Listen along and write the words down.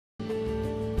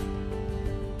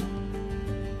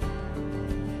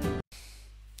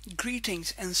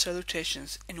Greetings and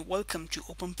salutations and welcome to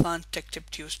OpenPlant Tech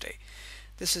Tip Tuesday.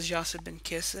 This is Yasir bin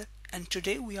Kesar and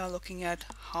today we are looking at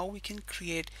how we can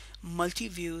create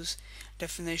multi-views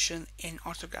definition in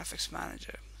Orthographics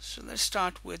Manager. So let's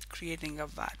start with creating a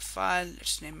VAT file.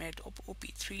 Let's name it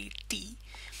op3t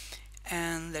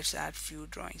and let's add few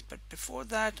drawings. But before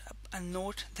that, a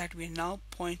note that we're now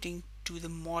pointing to the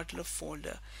modeler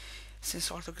folder,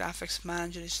 since Orthographics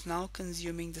Manager is now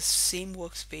consuming the same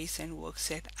workspace and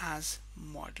workset as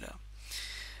modeler.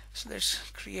 So let's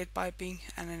create piping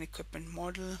and an equipment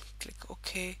model, click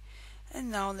OK, and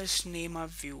now let's name our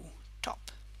view top.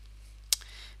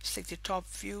 Select the top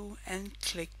view and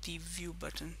click the view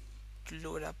button to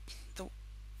load up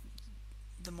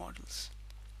the models.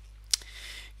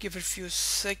 Give it a few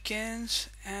seconds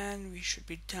and we should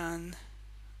be done.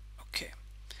 Okay.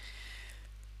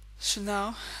 So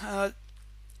now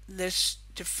let's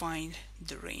define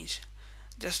the range.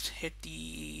 Just hit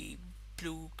the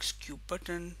blue skew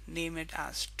button, name it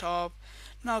as top.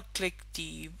 Now click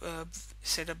the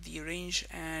set up the range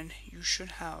and you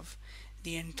should have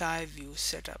the entire view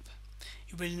set up.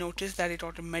 You will notice that it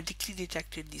automatically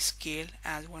detected the scale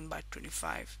as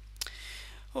 1/25.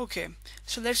 Okay,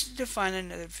 so let's define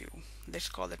another view. Let's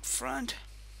call it front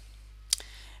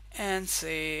and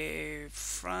say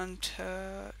front.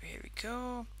 Here we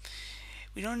go.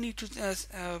 We don't need to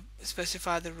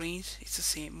specify the range, it's the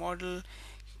same model.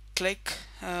 Click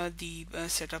the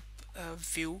setup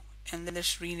view and then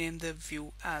let's rename the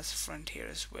view as front here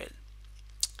as well.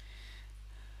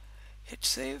 Hit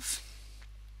save,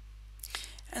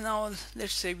 and now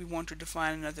let's say we want to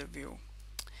define another view.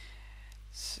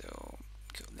 So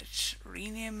let's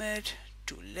rename it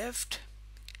to left.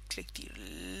 Click the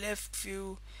left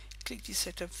view, click the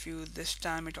setup view. This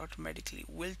time it automatically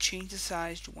will change the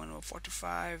size to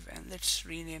 1/45, and let's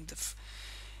rename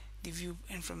the view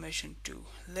information to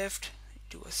left.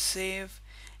 Do a save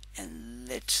and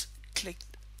let's click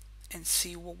and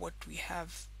see what we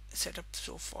have set up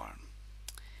so far.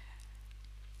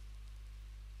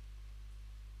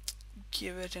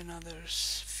 Give it another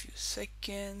few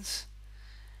seconds.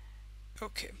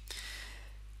 Okay,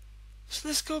 so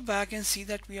let's go back and see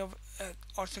that we have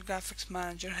Orthographics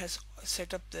Manager has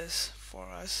set up this for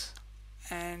us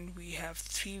and we have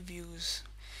 3 views.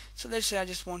 So let's say I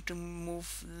just want to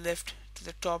move left to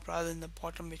the top rather than the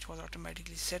bottom, which was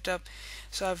automatically set up.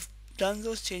 So I've done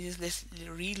those changes. Let's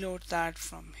reload that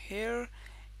from here,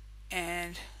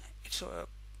 and so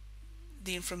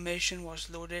the information was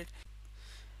loaded.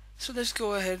 So let's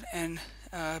go ahead and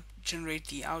generate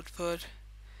the output.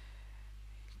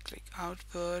 Click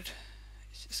output.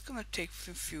 It's just gonna take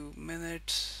a few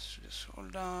minutes, so just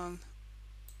hold on.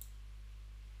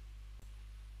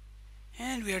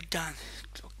 And we are done.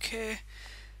 Okay,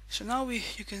 so now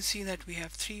you can see that we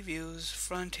have 3 views: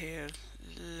 front here,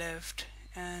 left,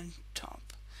 and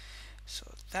top.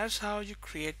 So that's how you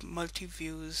create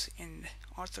multi-views in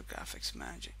Orthographics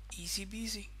Manager. Easy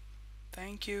peasy.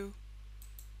 Thank you.